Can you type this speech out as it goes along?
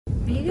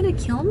Are you gonna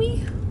kill me?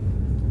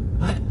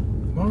 What?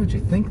 Why would you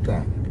think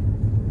that?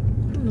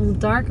 A little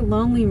dark,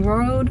 lonely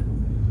road.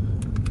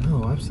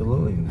 No,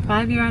 absolutely not.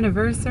 5-year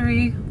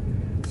anniversary.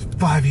 It's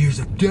 5 years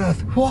of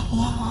death.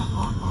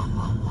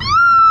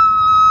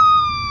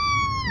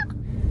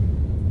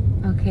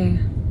 Okay,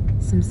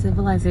 some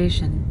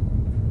civilization.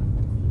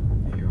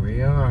 Here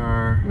we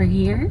are. We're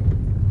here?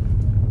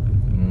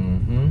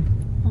 Mm-hmm.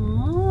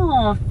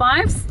 Oh,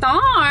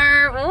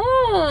 5-star.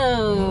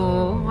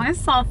 Oh, I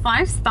saw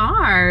 5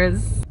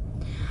 stars.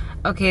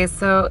 Okay,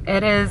 so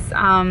it is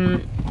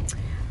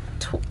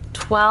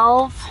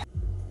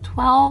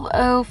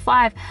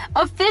 12:05.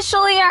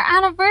 Officially our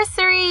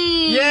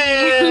anniversary.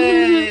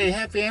 Yay!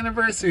 Happy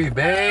anniversary,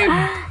 babe.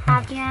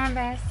 Happy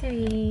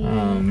anniversary.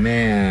 Oh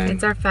man.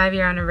 It's our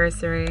 5-year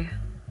anniversary.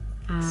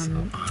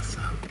 So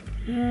awesome.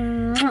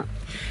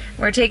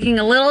 We're taking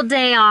a little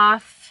day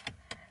off.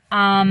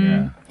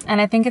 Yeah. And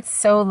I think it's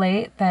so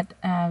late that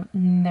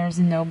there's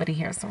nobody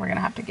here, so we're gonna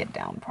have to get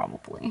down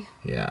probably.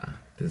 Yeah,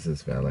 this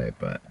is valet,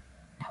 but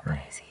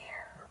nobody's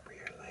here. We're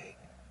here late.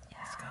 Yeah.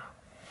 Let's go.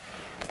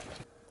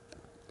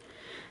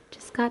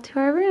 Just got to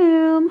our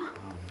room.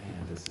 Oh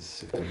man, this is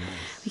super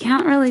nice. We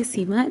can't really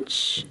see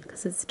much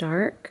because it's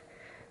dark,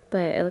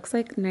 but it looks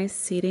like nice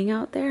seating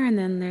out there, and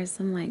then there's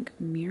some like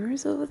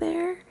mirrors over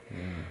there. Yeah.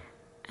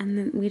 And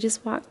then we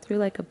just walked through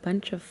like a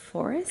bunch of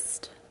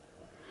forest.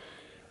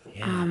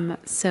 Yeah.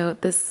 So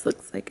this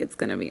looks like it's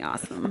gonna be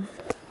awesome.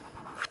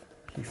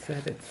 He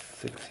said it's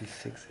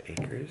 66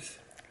 acres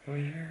over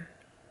here.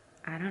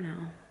 I don't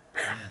know.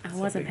 Yeah, I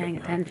wasn't paying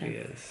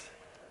attention.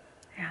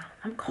 Yeah,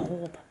 I'm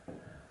cold.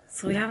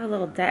 So we have a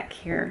little deck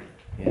here.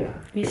 Yeah.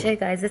 Let me show you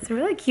guys. It's a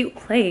really cute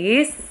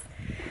place.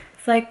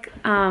 It's like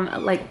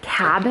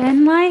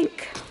cabin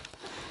like.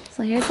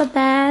 So here's a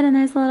bed and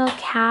there's a little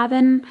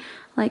cabin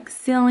like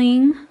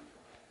ceiling.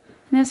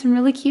 And there's some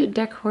really cute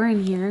decor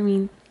in here. I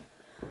mean,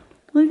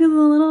 look at the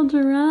little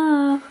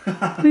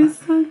giraffe. He's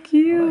so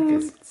cute. Look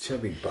at his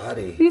chubby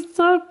body. He's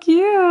so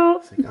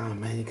cute. It's like, oh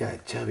man, you got a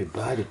chubby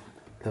body,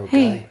 little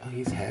Hey. guy. Oh,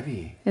 he's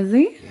heavy. Is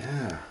he?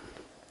 Yeah.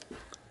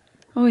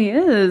 Oh, he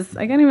is.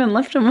 I can't even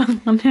lift him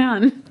with one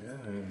hand. Yeah,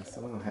 he's a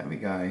little heavy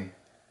guy.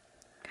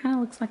 Kind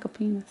of looks like a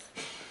penis.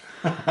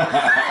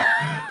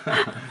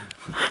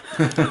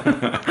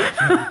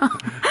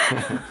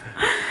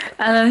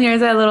 And then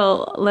here's our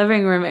little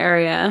living room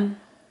area.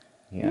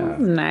 Yeah.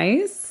 That's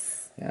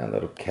nice. Yeah, a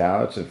little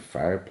couch and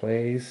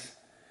fireplace.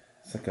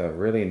 It's like a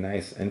really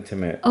nice,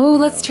 intimate. Oh,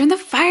 let's turn the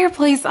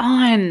fireplace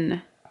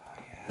on.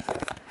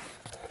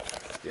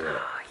 Let's do it.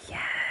 Oh,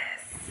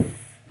 yes.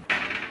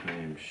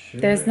 I'm sure.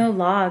 There's no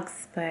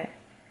logs, but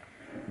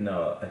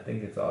No, I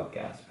think it's all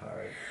gas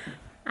powered.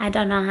 I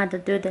don't know how to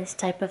do this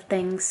type of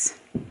things.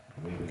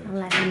 I'll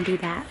let him do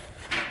that.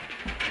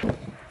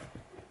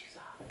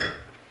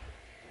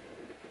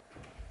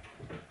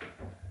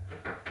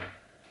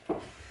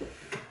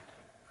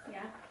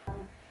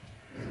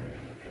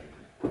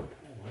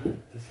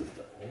 This is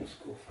the old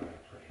school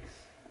fireplace.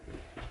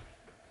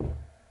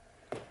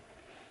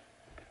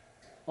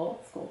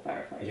 Old school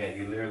fireplace. Yeah,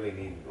 you literally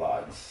need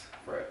logs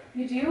for it.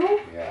 You do?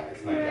 Yeah,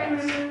 it's not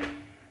gas.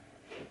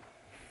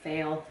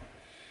 Fail.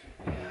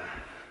 Yeah.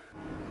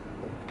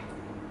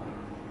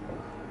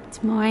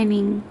 It's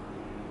morning.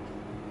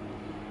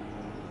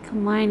 Good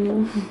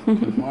morning.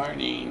 Good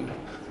morning.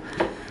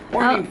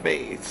 Morning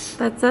face.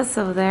 That's us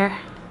over there.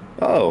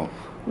 Oh.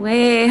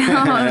 Way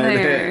over It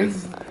there.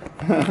 is.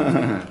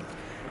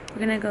 We're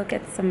gonna go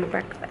get some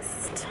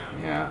breakfast.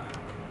 Yeah.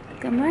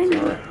 Good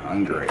morning. We're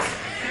hungry.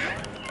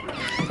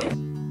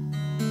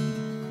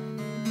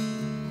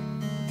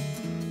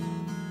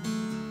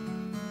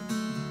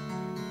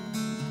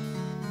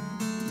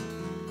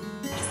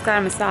 Just got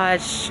a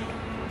massage.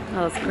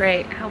 That was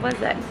great. How was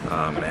it?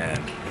 Oh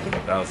man,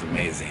 that was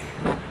amazing.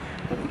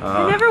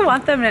 I never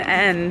want them to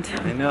end.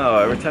 I know,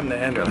 every time they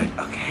end, they're like,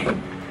 okay,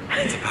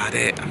 that's about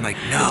it. I'm like,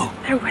 no,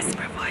 Their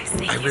whisper voice.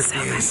 Thank I you so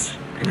refuse. much.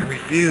 I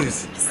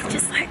refuse.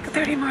 Just like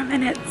 30 more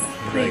minutes,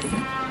 please.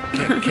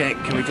 Like,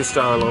 can we just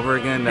start all over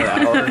again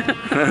another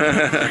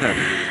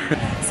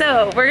hour?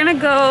 So we're gonna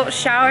go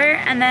shower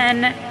and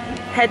then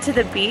head to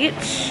the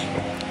beach.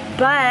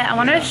 But I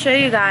wanted to show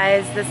you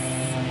guys this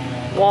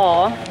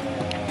wall.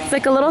 It's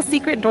like a little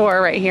secret door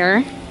right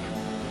here.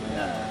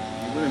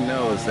 Yeah, you wouldn't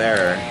know it was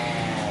there,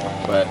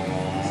 but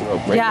it's a little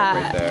break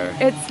right there.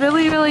 It's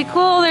really, really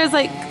cool. There's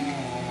like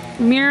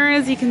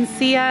mirrors, you can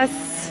see us.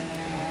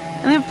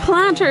 And they have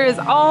planters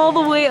all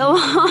the way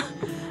along.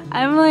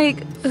 I'm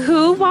like,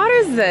 who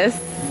waters this?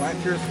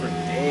 Planters for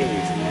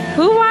days, man.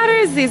 Who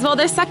waters these? Well,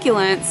 they're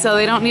succulents, so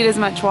they don't need as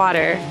much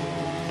water.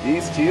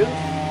 These two?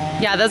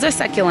 Yeah, those are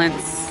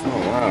succulents. Oh,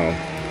 wow.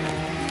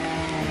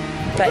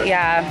 But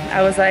yeah,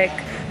 I was like,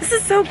 this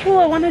is so cool.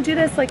 I want to do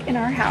this like in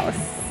our house.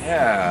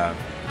 Yeah.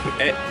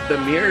 The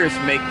mirrors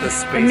make the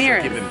space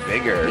mirrors. look even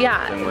bigger.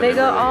 Yeah, than what they it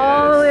go really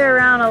all the is. way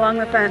around along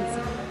the fence.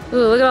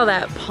 Ooh, look at all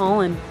that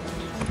pollen.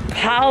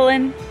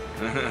 Pollen.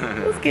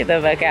 Let's get the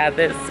fuck out of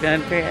this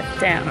country.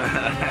 Damn.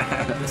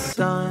 The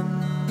sun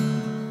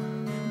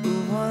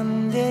will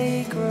one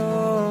day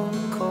grow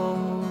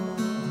cold,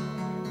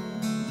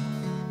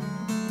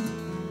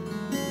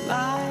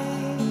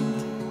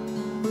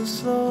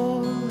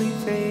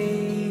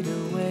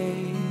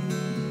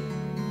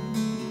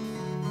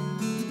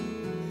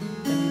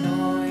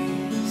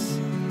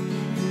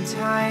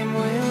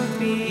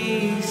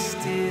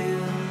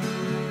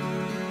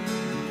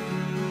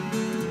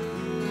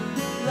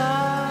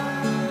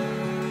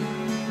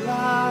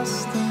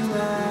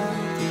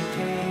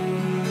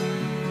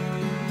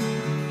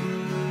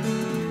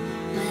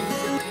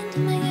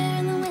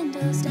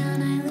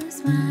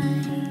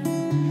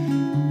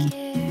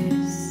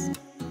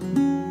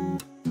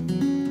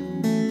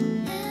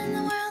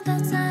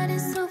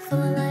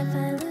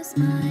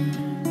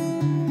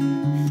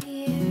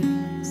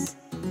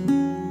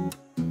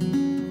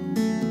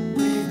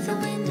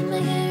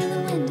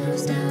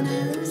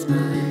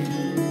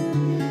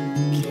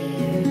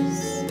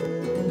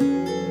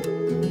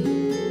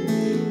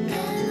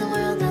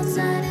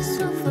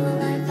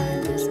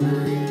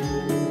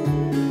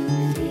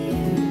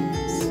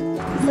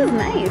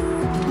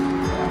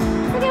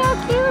 Look at how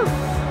cute.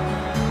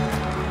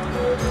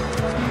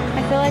 I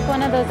feel like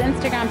one of those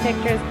Instagram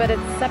pictures, but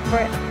it's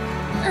separate.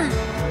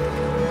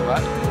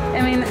 What?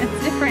 I mean, it's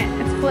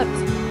different. It's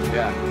flipped.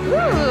 Yeah.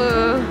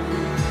 Ooh.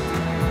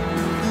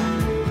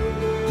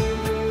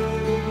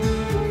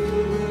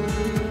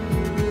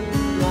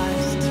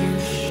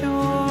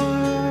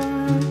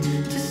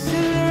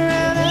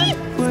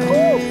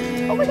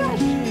 Oh my gosh.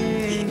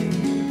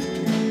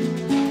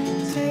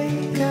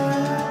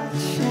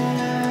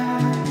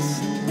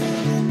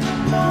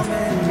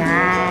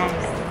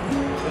 Nice.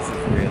 This is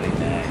really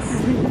nice.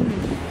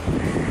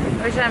 I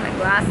wish I had my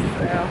glasses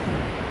though.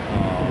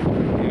 Oh,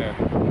 here.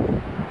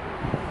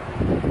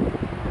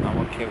 I'm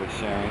okay with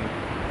sharing.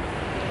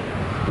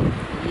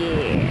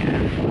 Yeah.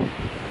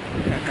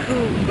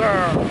 Cool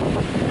girl.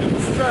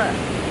 What's up?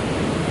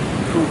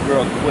 Cool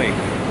girl quick.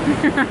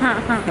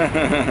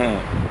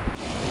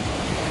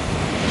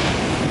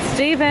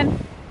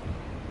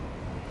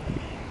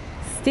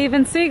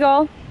 Steven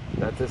Seagull.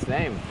 That's his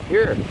name.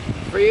 Here,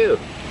 for you.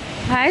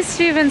 Hi,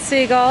 Steven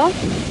Seagull.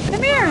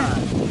 Come here.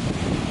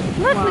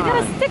 Look, we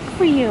got a stick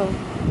for you.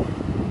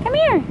 Come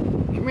here.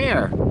 Come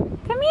here.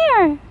 Come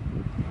here.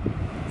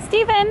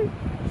 Steven.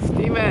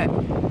 Steven.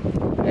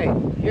 Hey,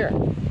 here.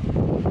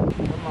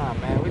 Come on,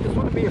 man. We just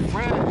want to be a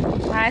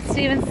friend. Hi,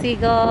 Steven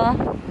Seagull.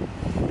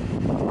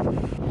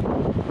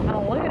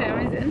 Oh, look at him.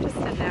 He's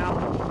interested now.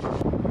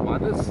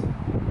 Want this?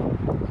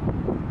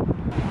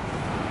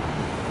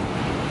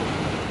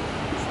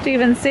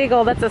 Steven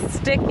Seagull, that's a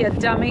stick, you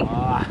dummy.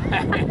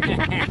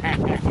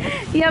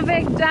 You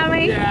big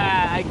dummy.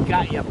 Yeah, I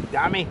got you,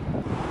 dummy.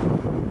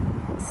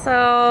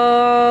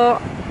 So,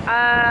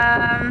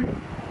 are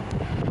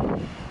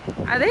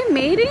they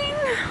mating?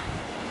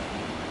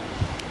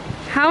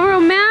 How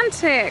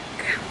romantic.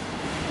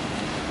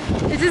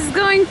 They're just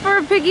going for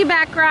a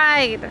piggyback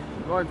ride.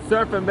 Going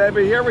surfing,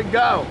 baby. Here we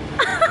go.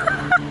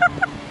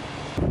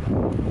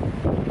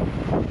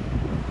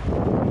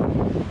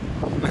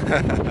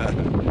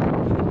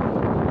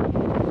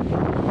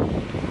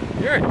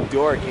 You're a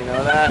dork, you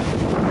know that?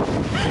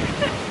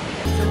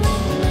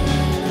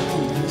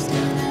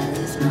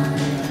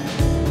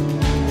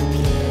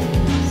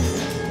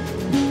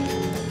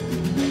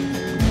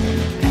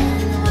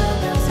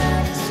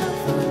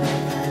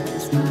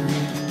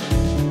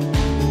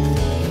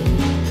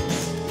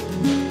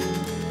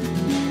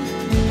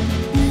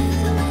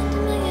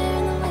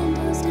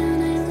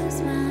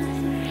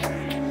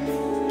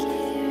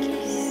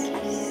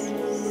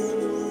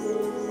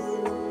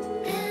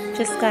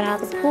 Just got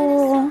out of the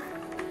pool,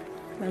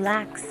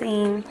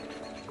 relaxing,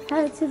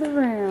 headed to the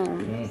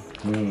room.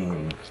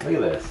 Look at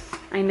this.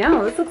 I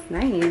know, this looks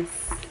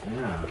nice.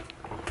 Yeah.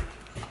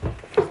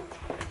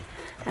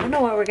 I don't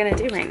know what we're gonna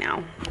do right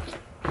now.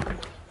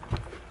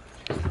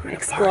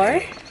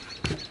 Explore?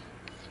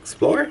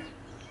 Explore?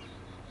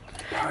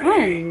 I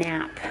want a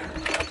nap.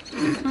 I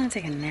want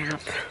to take a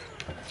nap.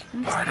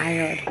 I'm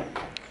tired.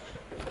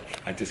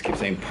 I just keep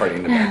saying party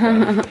in the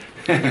background.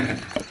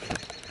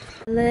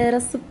 Little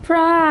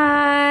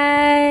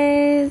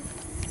surprise!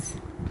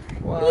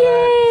 What?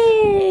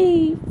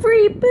 Yay!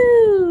 Free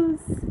booze!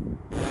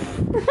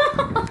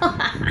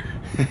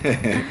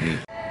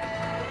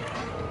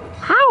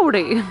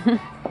 Howdy!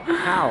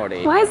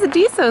 Howdy. Why is the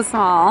D so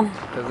small?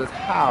 Because it's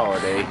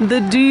howdy.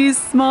 The D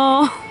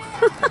small.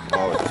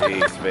 Oh,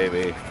 jeez,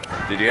 baby.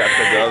 Did you have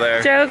to go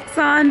there? Jokes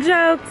on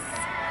jokes.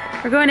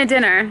 We're going to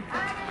dinner.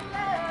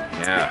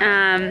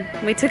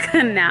 Yeah. We took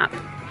a nap.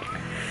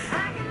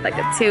 Like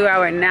a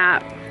 2-hour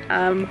nap.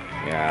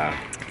 Yeah.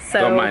 So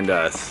Don't mind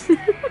us.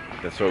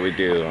 That's what we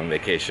do on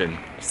vacation.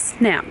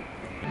 Snap.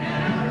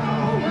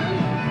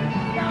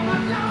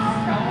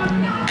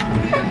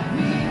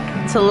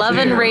 To love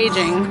and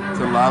raging.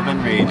 To love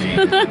and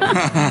raging.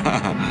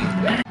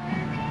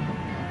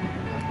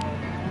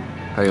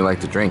 How do you like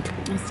the drink?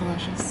 It's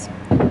delicious.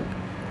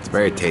 It's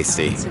very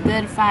tasty. It's a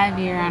good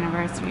 5-year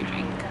anniversary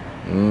drink.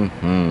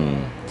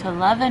 Mm-hmm. To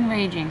love and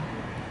raging.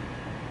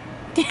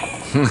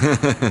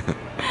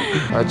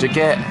 What'd you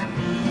get?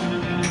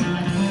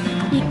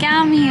 You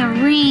got me a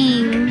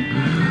ring.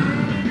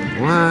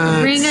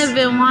 What? Ring I've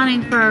been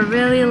wanting for a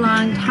really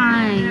long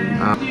time.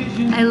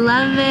 I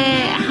love it.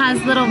 It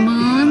has little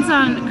moons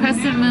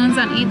crescent moons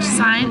on each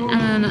side,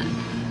 and an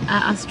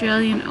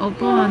Australian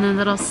opal, and then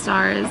little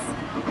stars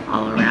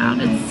all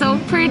around. It's so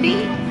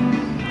pretty.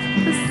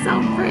 It's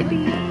so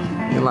pretty.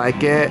 You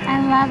like it? I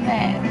love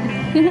it.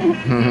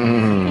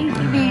 Thank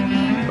you,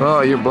 baby.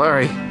 Oh, you're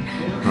blurry.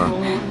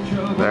 Oh,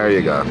 there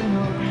you go.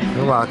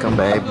 You're welcome,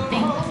 babe.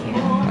 Thank you.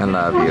 I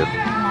love you. I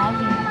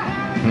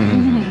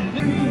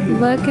love you.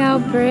 Look how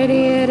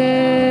pretty it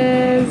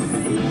is.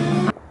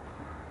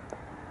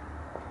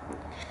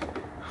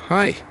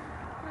 Hi.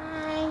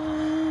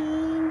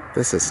 Hi.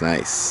 This is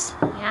nice.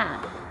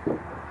 Yeah.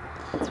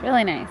 It's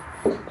really nice.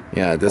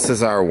 Yeah, this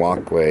is our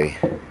walkway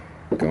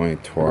going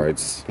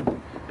towards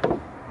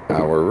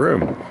our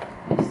room.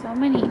 There's so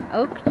many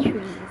oak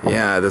trees.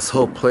 Yeah, this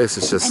whole place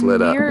is just And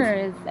lit up.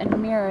 mirrors and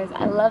mirrors.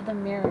 I love the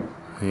mirrors.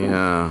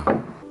 Yeah.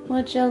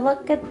 Would you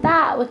look at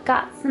that? We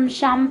got some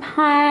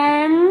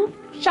champagne.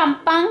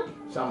 Champagne.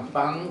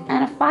 Champagne.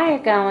 And a fire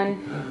going.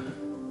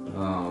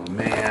 Oh,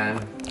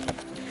 man.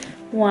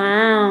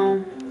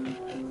 Wow.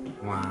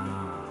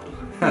 Wow.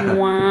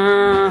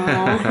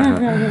 Wow.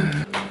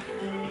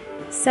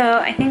 So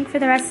I think for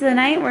the rest of the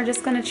night, we're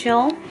just gonna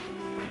chill.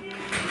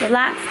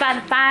 Relax by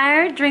the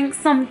fire, drink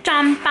some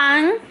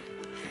champagne.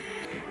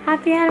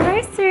 Happy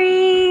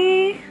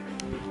anniversary!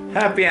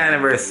 Happy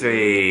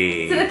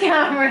anniversary! To the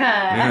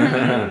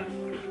camera!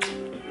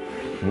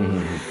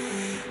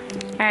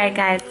 Alright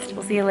guys,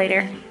 we'll see you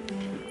later.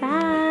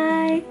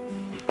 Bye!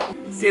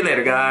 See you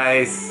later,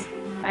 guys.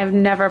 I've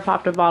never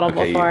popped a bottle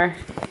before.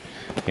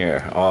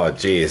 Here, oh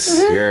jeez,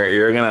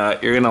 you're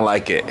gonna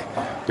like it.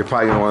 You're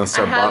probably gonna want to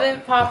start. I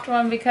haven't popped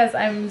one because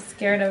I'm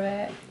scared of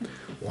it.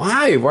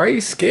 Why? Why are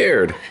you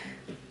scared?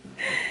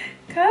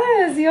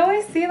 Cause you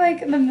always see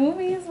like in the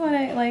movies when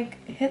it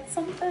like hits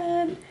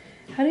something.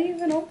 How do you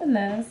even open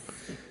this?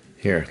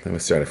 Here, let me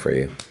start it for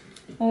you.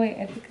 Oh wait,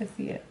 I think I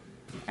see it.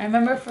 I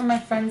remember from my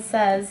friend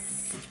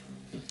says,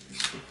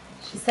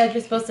 she said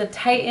you're supposed to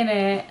tighten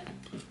it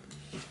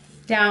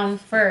down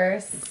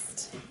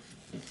first.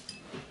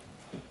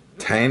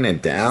 Tighten it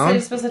So down?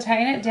 you're supposed to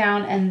tighten it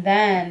down and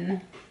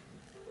then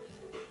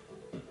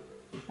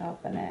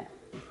open it.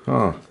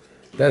 Oh,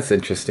 that's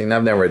interesting.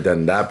 I've never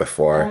done that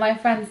before. Well, my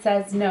friend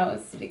says no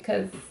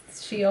because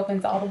she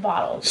opens all the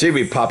bottles. She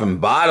be popping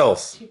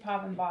bottles. She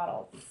popping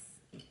bottles.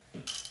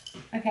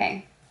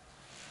 Okay.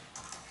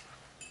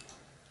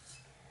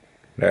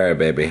 All right,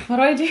 baby. What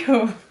do I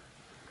do?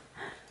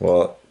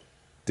 Well,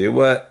 do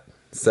what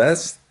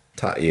Seth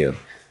taught you.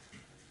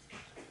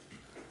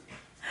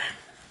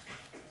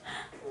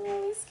 I'm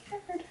really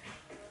scared.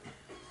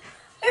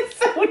 It's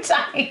so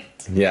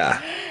tight. Yeah.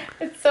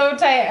 It's so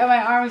tight and my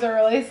arms are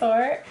really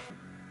sore.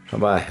 How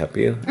about I help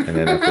you? And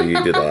then after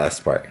you do the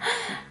last part.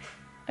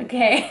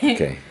 Okay.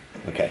 Okay.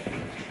 Okay.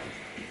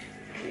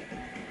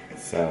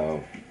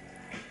 So.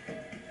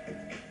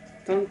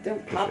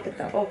 Don't pop it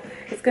though. Oh,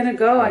 it's gonna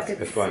go.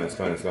 It's going.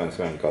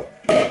 Go.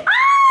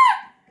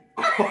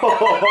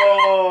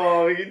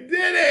 Oh, you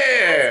did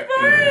it!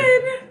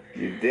 Fun.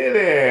 You did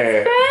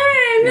it!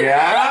 Fun.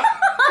 Yeah?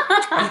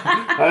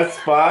 That's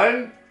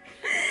fun?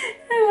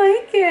 I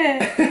like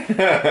it.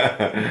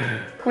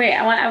 Wait,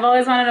 I've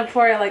always wanted to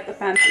pour it like the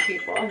fancy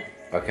people.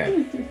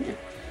 Okay.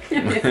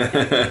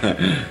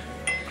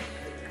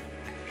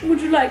 Would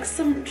you like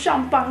some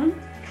champagne?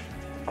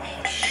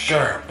 Oh,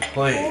 sure,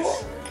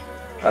 please.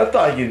 I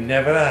thought you'd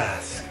never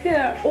ask.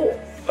 Yeah. Oh.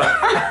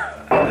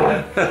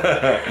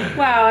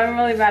 Wow, I'm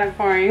really bad at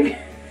pouring.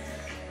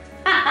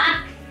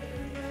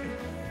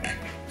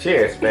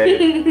 Cheers,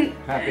 baby.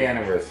 Happy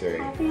anniversary.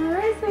 Happy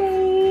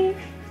anniversary.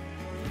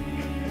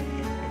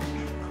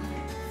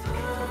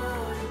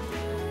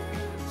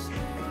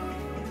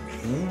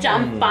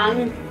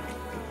 Champagne.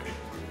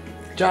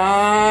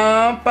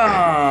 Jump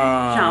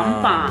on.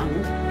 Champagne.